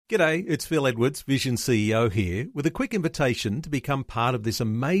G'day, it's Phil Edwards, Vision CEO here, with a quick invitation to become part of this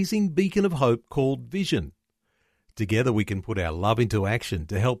amazing beacon of hope called Vision. Together we can put our love into action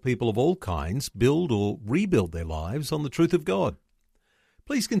to help people of all kinds build or rebuild their lives on the truth of God.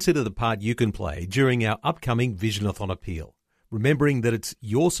 Please consider the part you can play during our upcoming Visionathon appeal, remembering that it's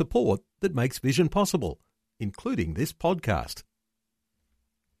your support that makes Vision possible, including this podcast.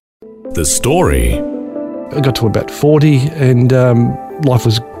 The story. I got to about 40 and life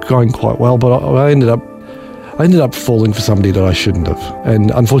was going quite well, but I ended up falling for somebody that I shouldn't have.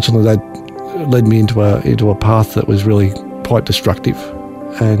 And unfortunately that led me into a path that was really quite destructive.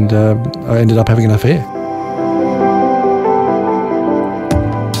 And I ended up having an affair.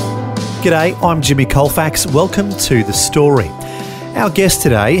 G'day, I'm Jimmy Colfax. Welcome to The Story. Our guest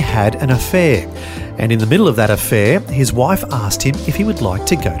today had an affair. And in the middle of that affair, his wife asked him if he would like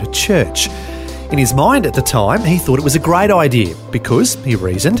to go to church. In his mind at the time, he thought it was a great idea because, he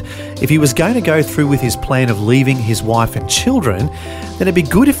reasoned, if he was going to go through with his plan of leaving his wife and children, then it'd be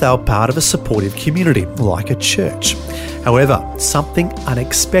good if they were part of a supportive community, like a church. However, something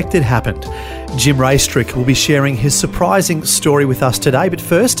unexpected happened. Jim Raistrick will be sharing his surprising story with us today, but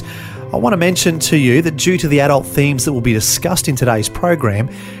first, I want to mention to you that due to the adult themes that will be discussed in today's program,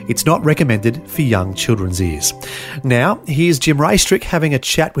 it's not recommended for young children's ears. Now, here's Jim Raistrick having a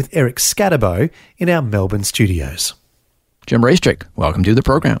chat with Eric Scatterbo in our Melbourne studios. Jim Raistrick, welcome to the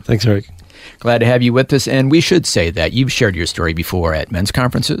program. Thanks, Eric. Glad to have you with us, and we should say that you've shared your story before at men's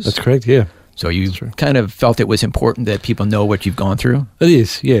conferences. That's correct, yeah. So you kind of felt it was important that people know what you've gone through? It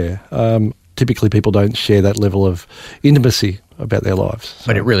is, yeah. Typically people don't share that level of intimacy about their lives. So.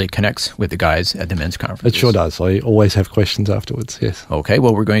 But it really connects with the guys at the men's conferences. It sure does. I always have questions afterwards, yes. Okay,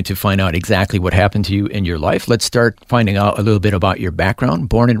 well, we're going to find out exactly what happened to you in your life. Let's start finding out a little bit about your background.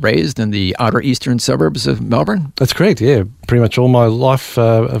 Born and raised in the outer eastern suburbs of Melbourne? That's correct, yeah. Pretty much all my life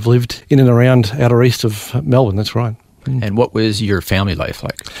I've lived in and around outer east of Melbourne, that's right. And what was your family life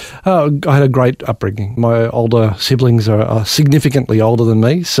like? I had a great upbringing. My older siblings are significantly older than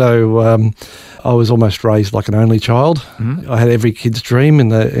me, so I was almost raised like an only child. Mm-hmm. I had every kid's dream in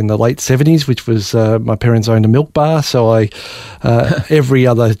the late 70s, which was my parents owned a milk bar, so every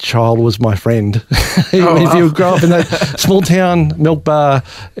other child was my friend. If you grow up in that small town milk bar,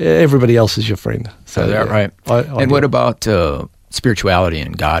 everybody else is your friend. So that's right. And what about spirituality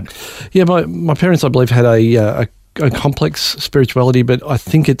and God? Yeah, my parents, I believe, had a complex spirituality, but I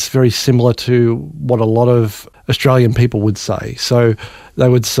think it's very similar to what a lot of Australian people would say. So they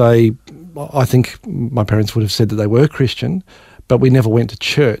would say, I think my parents would have said that they were Christian, but we never went to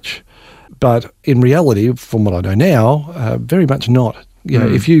church. But in reality, from what I know now, very much not. You know,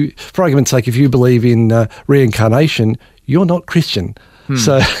 if you, for argument's sake, if you believe in reincarnation, you're not Christian.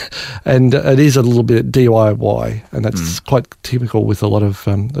 So, and it is a little bit DIY, and that's quite typical with a lot of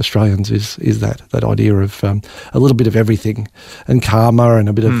Australians is that idea of a little bit of everything and karma and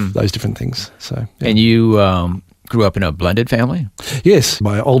a bit of those different things. So, yeah. And you grew up in a blended family? Yes.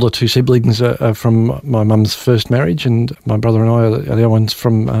 My older two siblings are from my mum's first marriage, and my brother and I are the other ones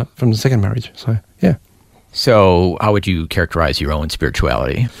from the second marriage. So, yeah. So how would you characterize your own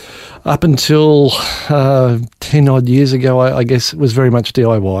spirituality? Up until 10 odd years ago, I guess it was very much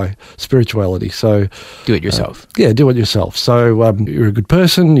DIY spirituality. So do it yourself. Yeah, do it yourself. So you're a good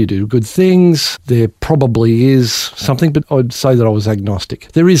person, you do good things. There probably is something, but I'd say that I was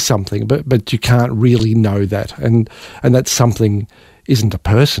agnostic. There is something, but you can't really know that. And that something isn't a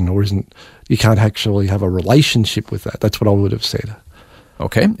person you can't actually have a relationship with that. That's what I would have said.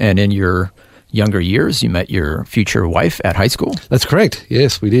 Okay. And in your younger years, you met your future wife at high school? That's correct.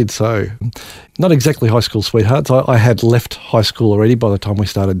 Yes, we did. So not exactly high school sweethearts. I had left high school already by the time we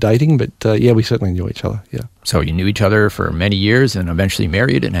started dating, but yeah, we certainly knew each other, yeah. So you knew each other for many years and eventually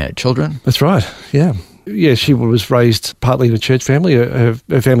married and had children? That's right, yeah. Yeah, she was raised partly in a church family.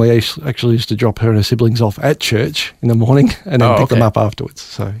 Her family actually used to drop her and her siblings off at church in the morning and then pick them up afterwards.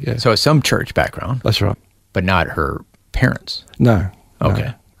 So, yeah. So some church background? That's right. But not her parents? No. Okay.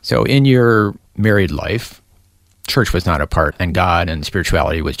 No. So in your married life, church was not a part, and God and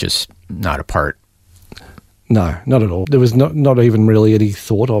spirituality was just not a part? No, not at all. There was not even really any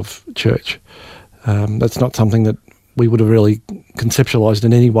thought of church. That's not something that we would have really conceptualized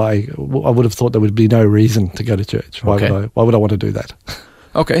in any way. I would have thought there would be no reason to go to church. Why would I want to do that?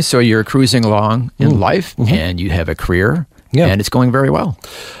 Okay, so you're cruising along in life, and you have a career Yeah. And it's going very well.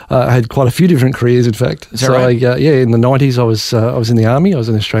 I had quite a few different careers, in fact. Is that right? In the 90s, I was in the Army. I was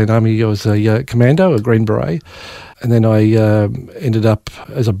in the Australian Army. I was a commando, a Green Beret. And then I ended up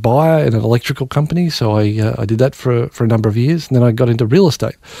as a buyer in an electrical company. So I did that for a number of years. And then I got into real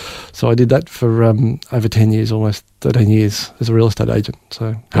estate. So I did that for over 10 years, almost 13 years as a real estate agent.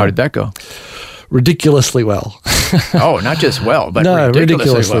 So How did that go? Ridiculously well. Oh, not just well, but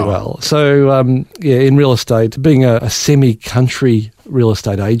ridiculously well. So, in real estate, being a semi-country real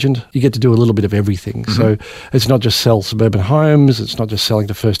estate agent, you get to do a little bit of everything. Mm-hmm. So it's not just sell suburban homes, it's not just selling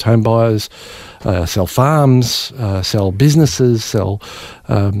to first home buyers, sell farms, sell businesses, sell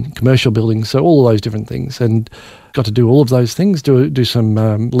commercial buildings, so all of those different things. And got to do all of those things, do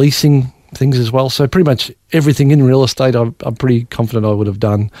some leasing things as well. So pretty much everything in real estate, I'm pretty confident I would have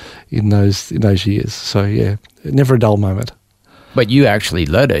done in those years. So yeah, never a dull moment. But you actually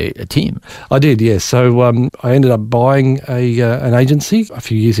led a team. I did, yes. So I ended up buying an agency a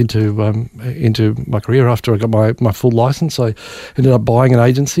few years into my career. After I got my full license, I ended up buying an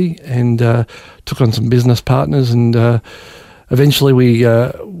agency and took on some business partners, and eventually we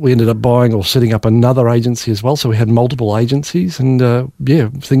ended up buying or setting up another agency as well. So we had multiple agencies, and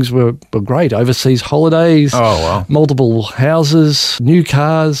things were great. Overseas holidays, multiple houses, new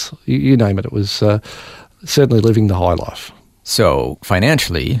cars, you name it. It was certainly living the high life. So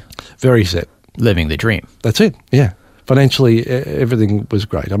financially, very set. Living the dream. That's it, yeah. Financially, everything was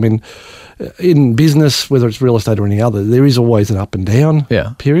great. I mean, in business, whether it's real estate or any other, there is always an up and down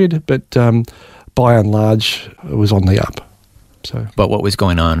period, but by and large, it was on the up. So, but what was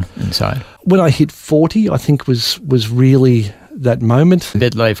going on inside? When I hit 40, I think was really that moment.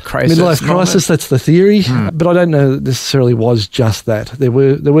 Midlife crisis, that's the theory. But I don't know that necessarily was just that. There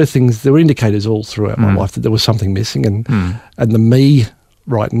were things, there were indicators all throughout my life that there was something missing, and the me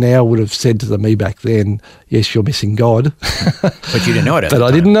right now would have said to the me back then, yes, you're missing God. But you didn't know it at the time. But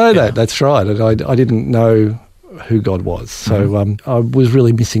I didn't know that, that's right. And I didn't know who God was. So I was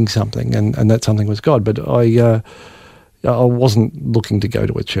really missing something, and that something was God. But I wasn't looking to go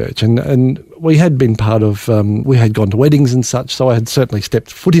to a church, and we had been part of, we had gone to weddings and such, so I had certainly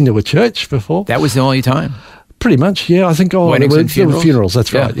stepped foot into a church before. That was the only time? Pretty much, yeah. I think weddings and funerals? Funerals,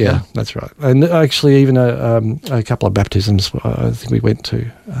 that's right, yeah, that's right. And actually even a couple of baptisms I think we went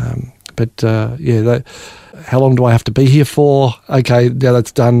to. How long do I have to be here for? Okay, now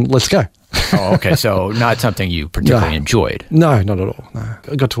that's done, let's go. Oh, okay, so not something you particularly enjoyed? No, not at all, no.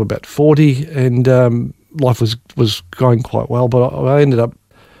 I got to about 40 and life was going quite well, but I ended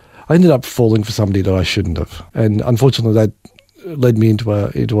up falling for somebody that I shouldn't have, and unfortunately that led me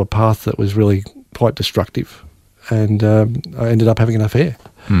into a path that was really quite destructive, and I ended up having an affair.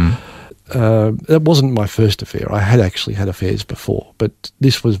 That wasn't my first affair. I had actually had affairs before, but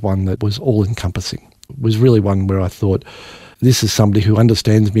this was one that was all-encompassing. It was really one where I thought, this is somebody who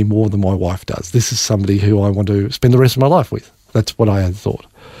understands me more than my wife does. This is somebody who I want to spend the rest of my life with. That's what I had thought.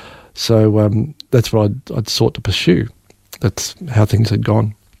 So that's what I'd sought to pursue. That's how things had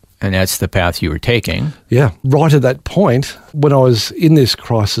gone. And that's the path you were taking. Yeah. Right at that point, when I was in this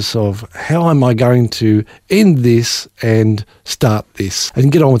crisis of how am I going to end this and start this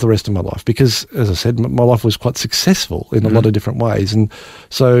and get on with the rest of my life? Because, as I said, my life was quite successful in a lot of different ways. And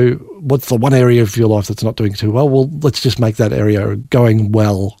so what's the one area of your life that's not doing too well? Well, let's just make that area going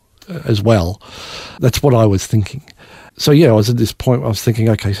well as well. That's what I was thinking. So, yeah, I was at this point where I was thinking,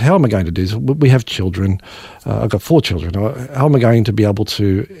 okay, so how am I going to do this? We have children. I've got 4 children. How am I going to be able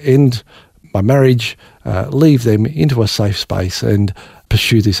to end my marriage, leave them into a safe space and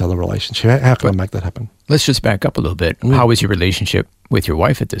pursue this other relationship? How can I make that happen? Let's just back up a little bit. How was your relationship with your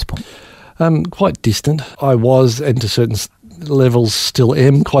wife at this point? Quite distant. I was, and to certain levels still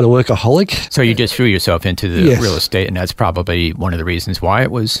am, quite a workaholic. So you just threw yourself into the real estate, and that's probably one of the reasons why it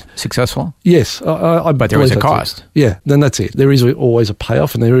was successful? Yes. But there was a cost. Yeah, then that's it. There is always a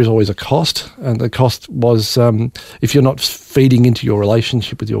payoff and there is always a cost. And the cost was if you're not feeding into your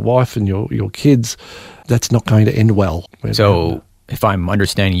relationship with your wife and your kids, that's not going to end well. So if I'm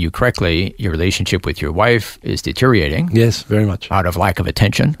understanding you correctly, your relationship with your wife is deteriorating. Yes, very much. Out of lack of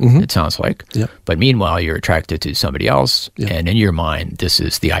attention, it sounds like. Yeah. But meanwhile, you're attracted to somebody else, and in your mind, this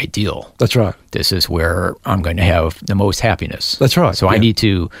is the ideal. That's right. This is where I'm going to have the most happiness. That's right. So I need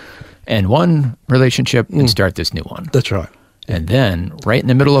to end one relationship and start this new one. That's right. And then, right in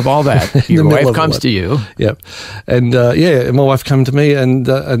the middle of all that, your wife comes to you. Yep. And my wife came to me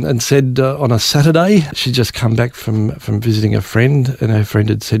and said on a Saturday, she'd just come back from visiting a friend, and her friend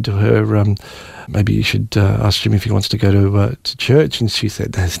had said to her, maybe you should ask Jim if he wants to go to church. And she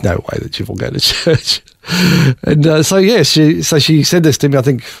said, there's no way that Jim will go to church. And she said this to me. I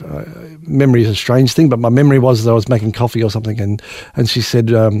think memory is a strange thing, but my memory was that I was making coffee or something, and she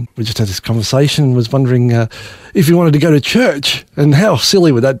said, we just had this conversation and was wondering if you wanted to go to church, and how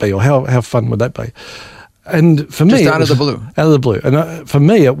silly would that be, or how fun would that be? And for me, just out of the blue. Out of the blue. And for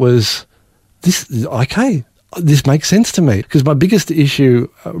me, it was, this makes sense to me, because my biggest issue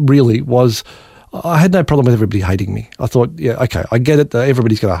really was I had no problem with everybody hating me. I thought, I get it that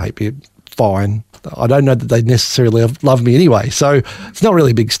everybody's going to hate me. Fine. I don't know that they necessarily love me anyway, so it's not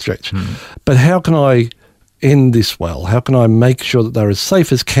really a big stretch. But how can I end this well? How can I make sure that they're as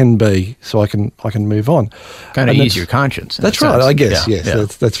safe as can be, so I can move on? Kind of ease your conscience. That's right, I guess. Yeah,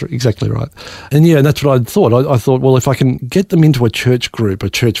 yes, that's exactly right. And that's what I thought. I thought, well, if I can get them into a church group, a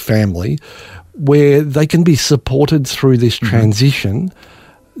church family, where they can be supported through this transition,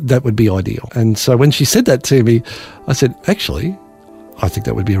 that would be ideal. And so when she said that to me, I said, actually, I think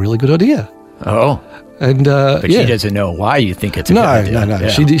that would be a really good idea. Oh. And but she doesn't know why you think it's a good idea. No.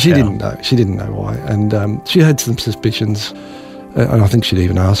 She didn't know. She didn't know why. And she had some suspicions, and I think she'd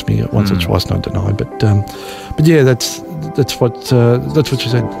even asked me once or twice, and I denied. But yeah, that's what she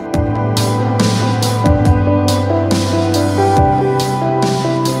said.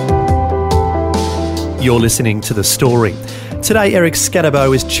 You're listening to The Story. Today, Eric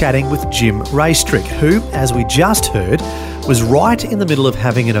Scatterbo is chatting with Jim Raistrick, who, as we just heard, was right in the middle of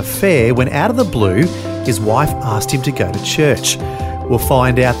having an affair when, out of the blue, his wife asked him to go to church. We'll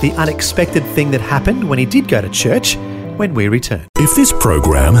find out the unexpected thing that happened when he did go to church when we return. If this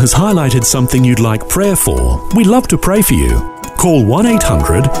program has highlighted something you'd like prayer for, we'd love to pray for you. Call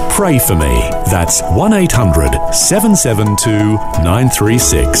 1-800-PRAY-FOR-ME. That's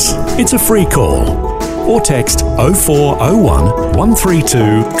 1-800-772-936. It's a free call. Or text 0401 132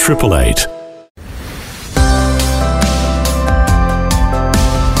 888.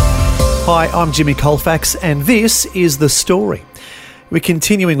 Hi, I'm Jimmy Colfax, and this is The Story. We're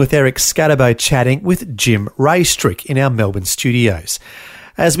continuing with Eric Scatterbo chatting with Jim Raistrick in our Melbourne studios.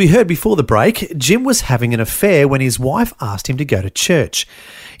 As we heard before the break, Jim was having an affair when his wife asked him to go to church.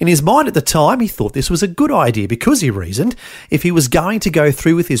 In his mind at the time, he thought this was a good idea because, he reasoned, if he was going to go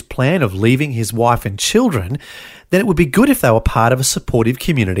through with his plan of leaving his wife and children, then it would be good if they were part of a supportive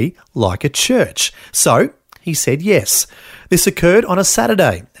community like a church. So he said yes. This occurred on a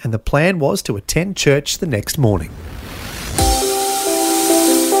Saturday, and the plan was to attend church the next morning.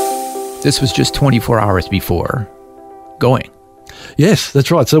 This was just 24 hours before going. Yes,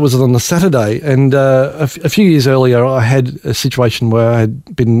 that's right. So it was on the Saturday, and a few years earlier I had a situation where I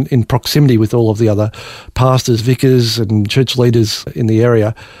had been in proximity with all of the other pastors, vicars and church leaders in the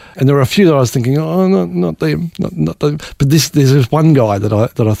area, and there were a few that I was thinking, not them, not them. But there's this one guy that I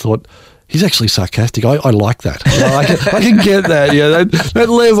thought, he's actually sarcastic. I like that. I can get that. Yeah, that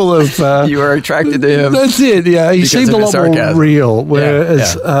level of you were attracted to him. That's it. Yeah, he seemed a lot more real.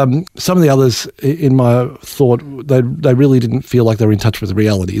 Whereas some of the others, in my thought, they really didn't feel like they were in touch with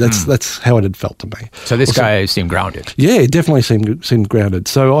reality. That's how it had felt to me. So this guy seemed grounded. Yeah, it definitely seemed grounded.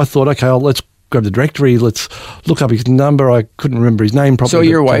 So I thought, okay, let's grab the directory, let's look up his number. I couldn't remember his name properly. So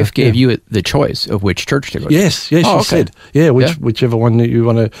your wife gave you the choice of which church to go to? Yes, she said. Whichever one you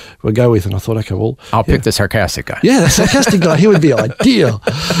want to go with. And I thought, okay, well, I'll pick the sarcastic guy. Yeah, the sarcastic guy, he would be ideal.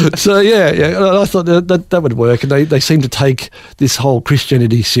 So I thought that would work. And they seem to take this whole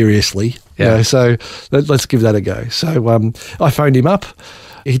Christianity seriously. Yeah. So let's give that a go. So I phoned him up.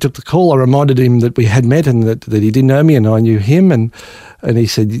 He took the call. I reminded him that we had met and that he didn't know me and I knew him. And he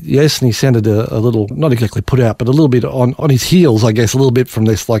said yes, and he sounded a little, not exactly put out, but a little bit on his heels, I guess, a little bit from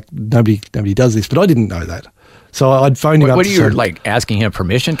this, like nobody does this. But I didn't know that. So I'd phoned him up. What are you, like, asking him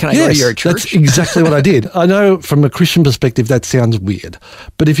permission? Can I go to your church? That's exactly what I did. I know from a Christian perspective that sounds weird.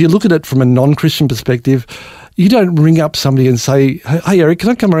 But if you look at it from a non-Christian perspective, you don't ring up somebody and say, hey, Eric, can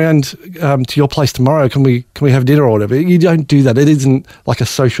I come around to your place tomorrow? Can we have dinner or whatever? You don't do that. It isn't like a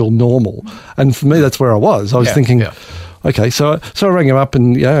social normal. And for me, that's where I was. I was thinking, okay, so I rang him up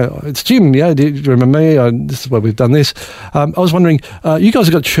and, it's Jim, do you remember me? This is where we've done this. I was wondering, you guys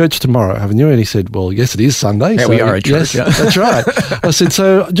have got church tomorrow, haven't you? And he said, well, yes, it is Sunday. Yeah, so, we are at church. Yes, that's right. I said,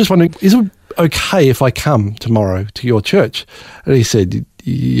 so just wondering, is it okay if I come tomorrow to your church? And he said,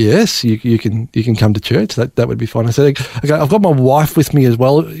 yes, you can come to church. That would be fine. I said, okay, I've got my wife with me as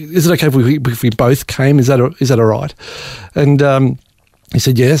well. Is it okay if we both came? Is that all right? And he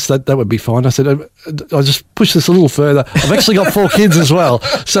said, yes, that would be fine. I said, I'll just push this a little further. I've actually got 4 kids as well.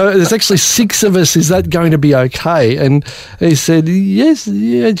 So there's actually 6 of us. Is that going to be okay? And he said, yes,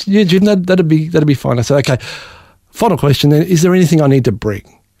 Jim, that'd be fine. I said, okay, final question then. Is there anything I need to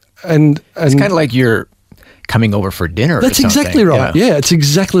bring? And It's kind of like you're coming over for dinner. That's or something. exactly right. Yeah, it's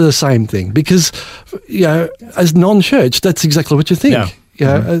exactly the same thing because, as non-church, that's exactly what you think.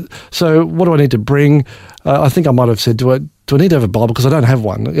 Yeah. So what do I need to bring? I think I might have said, do I need to have a Bible? Because I don't have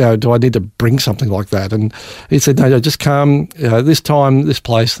one. Do I need to bring something like that? And he said, no, just come, this time, this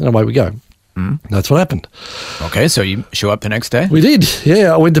place, and away we go. That's what happened. Okay, so you show up the next day? We did,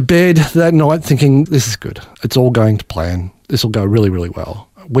 yeah. I went to bed that night thinking, this is good. It's all going to plan. This will go really, really well.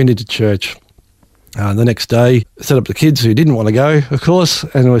 Went into church. The next day, set up the kids who didn't want to go, of course,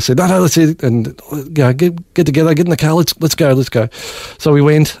 and we said, no, let's eat and get together, get in the car, let's go. So we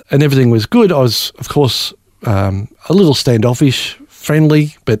went, and everything was good. I was, of course, a little standoffish,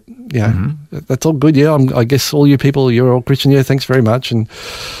 friendly, but that's all good. Yeah, I guess all you people, you're all Christian. Yeah, thanks very much, and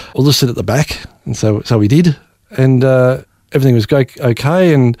we'll just sit at the back. And so we did, and everything was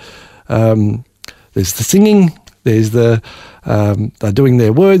okay. And there's the singing. There's they're doing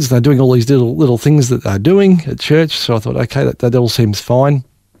their words, they're doing all these little things that they're doing at church. So I thought, okay, that all seems fine.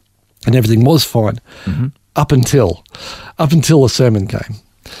 And everything was fine up until the sermon came.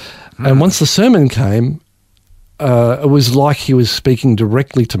 And once the sermon came, it was like he was speaking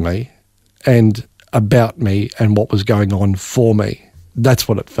directly to me and about me and what was going on for me. That's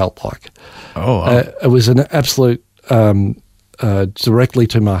what it felt like. Oh, wow. It was an absolute directly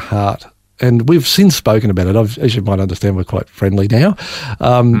to my heart. And we've since spoken about it. As you might understand, we're quite friendly now.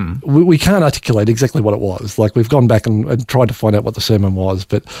 We can't articulate exactly what it was. Like, we've gone back and tried to find out what the sermon was,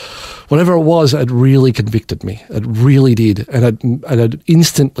 but whatever it was, it really convicted me. It really did. And it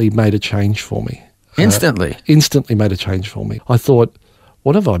instantly made a change for me. Instantly? Instantly made a change for me. I thought,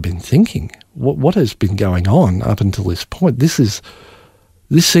 what have I been thinking? What has been going on up until this point? This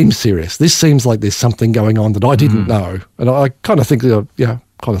seems serious. This seems like there's something going on that I didn't know. And I kind of think, kind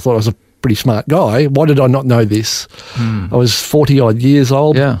of thought I was a pretty smart guy. Why did I not know this? I was 40-odd years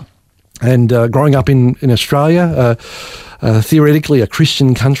old. Yeah. And growing up in Australia, theoretically a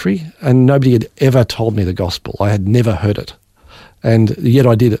Christian country, and nobody had ever told me the gospel. I had never heard it. And yet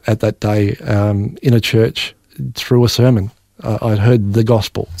I did at that day in a church through a sermon. I'd heard the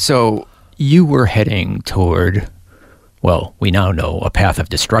gospel. So you were heading toward, well, we now know, a path of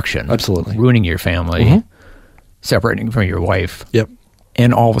destruction. Absolutely. Ruining your family, separating from your wife. Yep.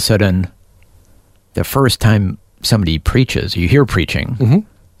 And all of a sudden, the first time somebody preaches, you hear preaching,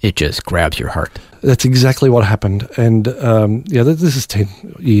 it just grabs your heart. That's exactly what happened. And this is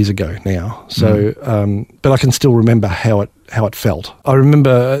 10 years ago now. So, but I can still remember how it felt. I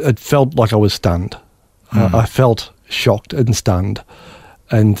remember it felt like I was stunned. I felt shocked and stunned,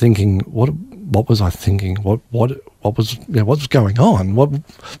 and thinking, what was I thinking? What was going on?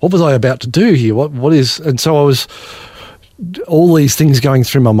 What was I about to do here? What is? And so I was. All these things going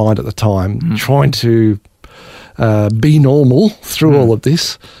through my mind at the time, trying to be normal through all of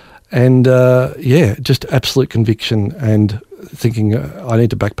this. And, just absolute conviction and thinking, I need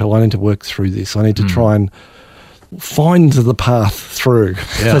to backpedal, I need to work through this. I need to try and find the path through.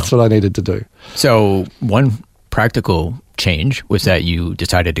 Yeah. That's what I needed to do. So one practical change was that you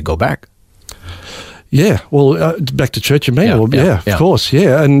decided to go back. Yeah, well, back to church and me. Of course,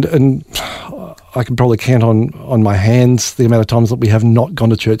 yeah. And I can probably count on my hands the amount of times that we have not gone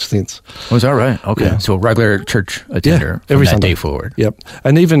to church since. Oh, is that right? Okay. Yeah. So regular church attender every from that Sunday. Day forward. Yep.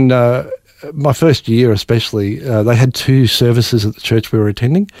 And even my first year especially, they had 2 services at the church we were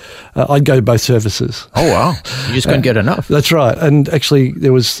attending. I'd go to both services. Oh, wow. You just couldn't get enough. That's right. And actually,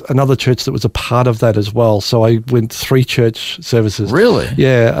 there was another church that was a part of that as well. So I went 3 church services. Really?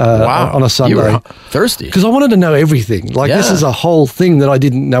 Yeah. Wow. On a Sunday. You were thirsty. Because I wanted to know everything. This is a whole thing that I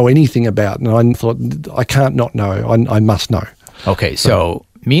didn't know anything about. And I thought, I can't not know. I must know. Okay. So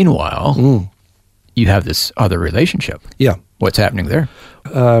meanwhile, you have this other relationship. Yeah. What's happening there?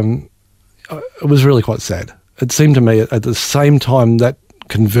 It was really quite sad. It seemed to me at the same time that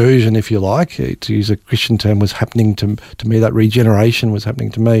conversion, if you like, to use a Christian term, was happening to me, that regeneration was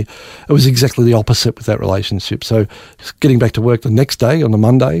happening to me. It was exactly the opposite with that relationship. So just getting back to work the next day, on the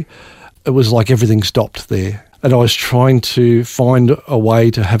Monday, it was like everything stopped there. And I was trying to find a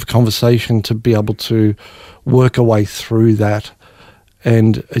way to have a conversation, to be able to work a way through that.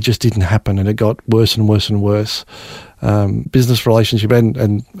 And it just didn't happen, and it got worse and worse and worse. Business relationship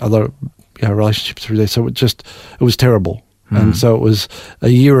and other relationships through there. So it was terrible. And so it was a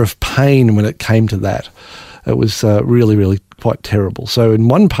year of pain when it came to that. It was really, really quite terrible. So in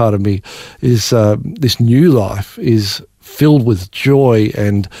one part of me is this new life is filled with joy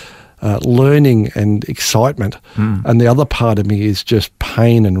and learning and excitement. And the other part of me is just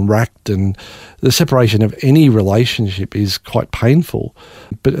pain and racked, and the separation of any relationship is quite painful,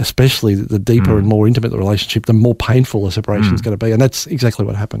 but especially the deeper and more intimate the relationship, the more painful the separation is going to be. And that's exactly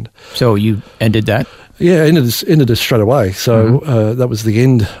what happened. So you ended that? Yeah, ended it straight away. So that was the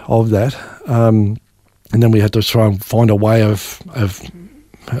end of that. And then we had to try and find a way of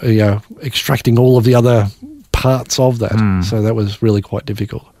extracting all of the other parts of that. So that was really quite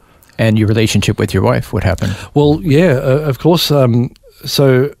difficult. And your relationship with your wife, what happened? Well, yeah, of course.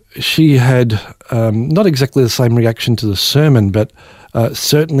 So she had not exactly the same reaction to the sermon, but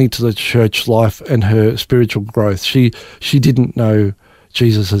certainly to the church life and her spiritual growth. She didn't know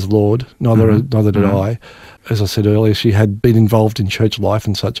Jesus as Lord, neither did I. As I said earlier, she had been involved in church life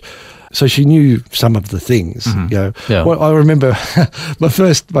and such. So she knew some of the things. Well, I remember my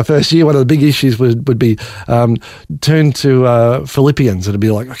first year. One of the big issues would be turn to Philippians, and it'd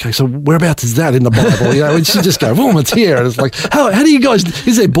be like, okay, so whereabouts is that in the Bible? And she'd just go, "Oh, it's here." And it's like, how do you guys?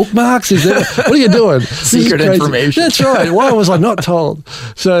 Is there bookmarks? What are you doing? Secret information. That's right. Why was I not told?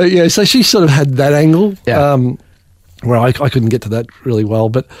 So so she sort of had that angle. Yeah. Where I couldn't get to that really well,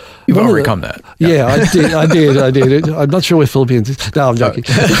 but you've overcome that. Yeah, I did. I'm not sure where Philippians is. No, I'm joking.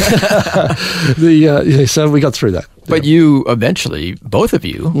 So we got through that. But you eventually, both of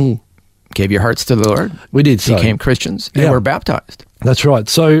you, gave your hearts to the Lord. We did. Became Christians and were baptized. That's right.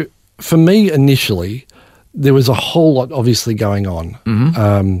 So for me, initially, there was a whole lot obviously going on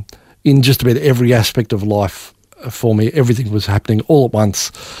in just about every aspect of life. For me, everything was happening all at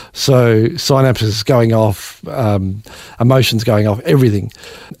once. So synapses going off, emotions going off, everything.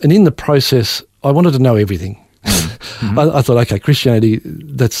 And in the process, I wanted to know everything. I thought, okay, Christianity,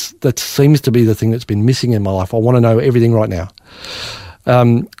 that seems to be the thing that's been missing in my life. I want to know everything right now.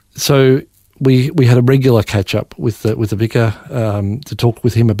 So we had a regular catch up with the vicar to talk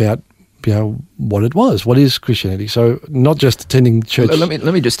with him about what it was. What is Christianity? So not just attending church. Let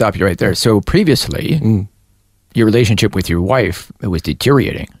me just stop you right there. So previously. Your relationship with your wife, it was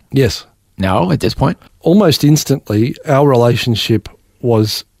deteriorating. Yes. Now, at this point? Almost instantly, our relationship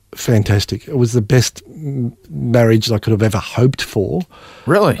was fantastic. It was the best marriage I could have ever hoped for.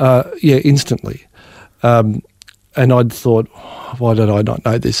 Really? Yeah, instantly. And I'd thought, why did I not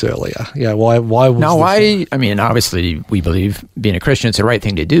know this earlier? Yeah, why was now, this? I mean, obviously, we believe being a Christian is the right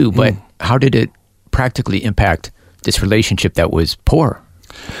thing to do, but how did it practically impact this relationship that was poor?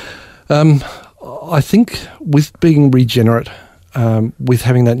 I think with being regenerate, with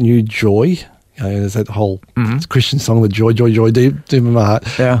having that new joy, there's that whole Christian song, the joy, joy, joy, deep in my heart.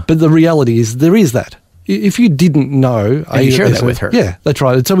 Yeah. But the reality is there is that. If you didn't know... And you share that with her. Yeah, that's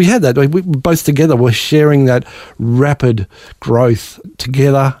right. So we had that. We both together were sharing that rapid growth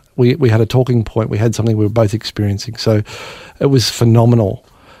together. We had a talking point. We had something we were both experiencing. So it was phenomenal.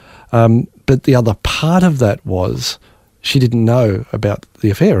 But the other part of that was... she didn't know about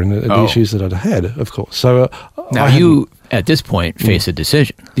the affair and the issues that I'd had, of course. So now you, at this point, face a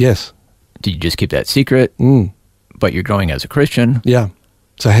decision. Yes. Do you just keep that secret? But you're growing as a Christian. Yeah.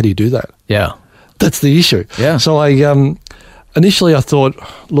 So how do you do that? Yeah. That's the issue. Yeah. So I initially I thought,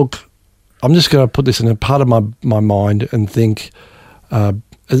 look, I'm just going to put this in a part of my mind and think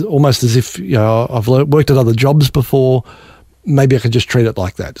almost as if I've worked at other jobs before. Maybe I could just treat it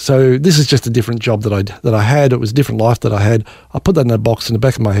like that. So this is just a different job that I had. It was a different life that I had. I'll put that in a box in the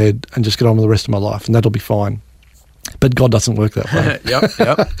back of my head and just get on with the rest of my life, and that'll be fine. But God doesn't work that way.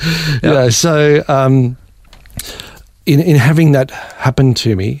 Yep. So in having that happen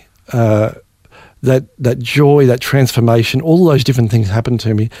to me, that joy, that transformation, all those different things happened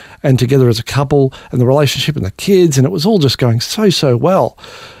to me, and together as a couple, and the relationship and the kids, and it was all just going so well.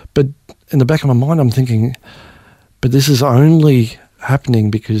 But in the back of my mind, I'm thinking, but this is only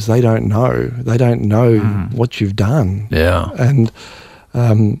happening because they don't know. They don't know what you've done. Yeah. And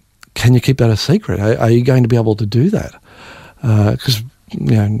can you keep that a secret? Are you going to be able to do that? Because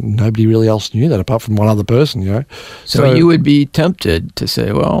nobody really else knew that apart from one other person. So you would be tempted to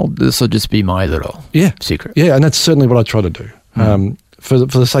say, "Well, this will just be my little secret." Yeah, and that's certainly what I try to do. For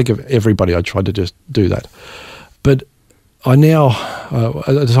the sake of everybody, I tried to just do that. But I now,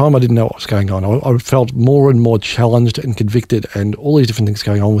 at the time, I didn't know what was going on. I felt more and more challenged and convicted and all these different things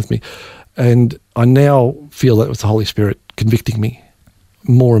going on with me. And I now feel that it was the Holy Spirit convicting me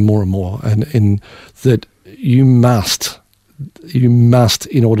more and more and more. And in that you must,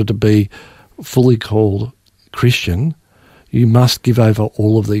 in order to be fully called Christian, you must give over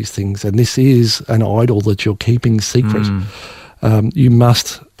all of these things. And this is an idol that you're keeping secret. You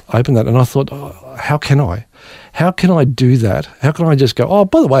must open that. And I thought, oh, how can I? How can I do that? How can I just go, oh,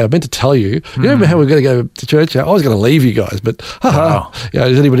 by the way, I meant to tell you, you remember how we're going to go to church? I was going to leave you guys, but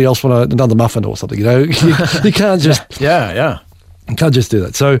does anybody else want another muffin or something? You can't just... Yeah. You can't just do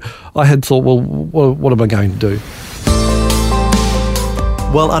that. So I had thought, well, what am I going to do?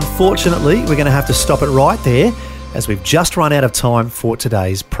 Well, unfortunately, we're going to have to stop it right there, as we've just run out of time for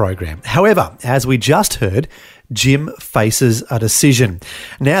today's program. However, as we just heard, Jim faces a decision.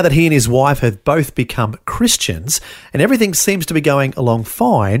 Now that he and his wife have both become Christians and everything seems to be going along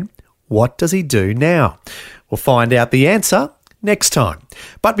fine, what does he do now? We'll find out the answer next time.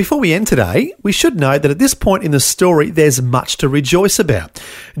 But before we end today, we should note that at this point in the story, there's much to rejoice about.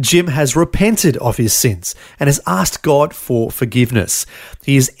 Jim has repented of his sins and has asked God for forgiveness.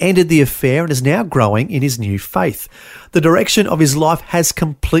 He has ended the affair and is now growing in his new faith. The direction of his life has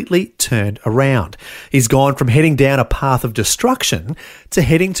completely turned around. He's gone from heading down a path of destruction to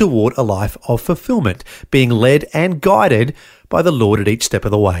heading toward a life of fulfillment, being led and guided by the Lord at each step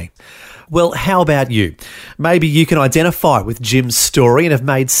of the way. Well, how about you? Maybe you can identify with Jim's story and have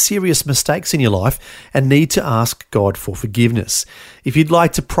made serious mistakes in your life and need to ask God for forgiveness. If you'd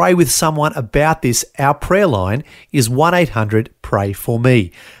like to pray with someone about this, our prayer line is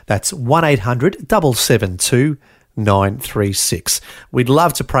 1-800-PRAY-FOR-ME. That's 1-800-772-936. We'd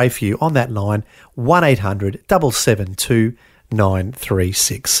love to pray for you on that line,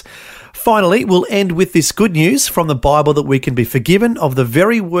 1-800-772-936. Finally, we'll end with this good news from the Bible that we can be forgiven of the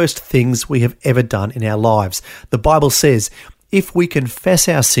very worst things we have ever done in our lives. The Bible says, if we confess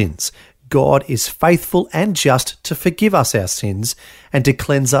our sins, God is faithful and just to forgive us our sins and to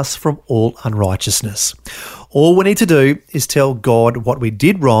cleanse us from all unrighteousness. All we need to do is tell God what we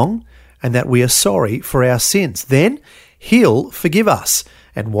did wrong and that we are sorry for our sins. Then He'll forgive us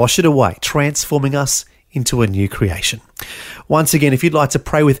and wash it away, transforming us into a new creation. Once again, if you'd like to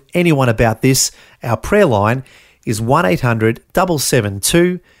pray with anyone about this, our prayer line is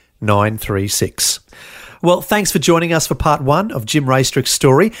 1-800-772-936. Well, thanks for joining us for part 1 of Jim Raistrick's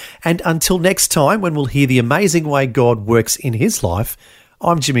story. And until next time, when we'll hear the amazing way God works in his life,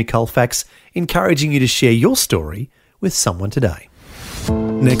 I'm Jimmy Colfax, encouraging you to share your story with someone today.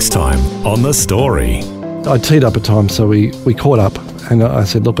 Next time on The Story. I teed up a time, so we caught up, and I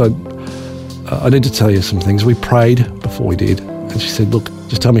said, look, I need to tell you some things. We prayed before we did, and she said, look,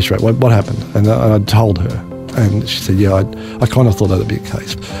 just tell me straight, what happened? And I told her, and she said, yeah, I kind of thought that would be the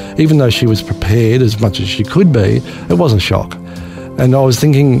case. Even though she was prepared as much as she could be, it was a shock. And I was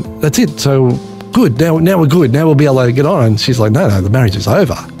thinking, that's it, so good, now we're good, now we'll be able to get on. And she's like, no, the marriage is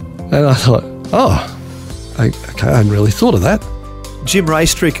over. And I thought, okay, I hadn't really thought of that. Jim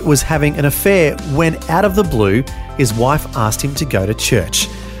Raistrick was having an affair when, out of the blue, his wife asked him to go to church.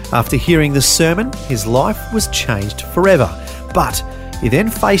 After hearing the sermon, his life was changed forever. But he then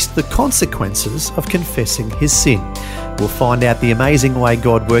faced the consequences of confessing his sin. We'll find out the amazing way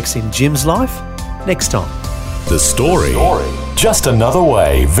God works in Jim's life next time. The Story. Just another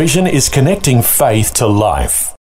way Vision is connecting faith to life.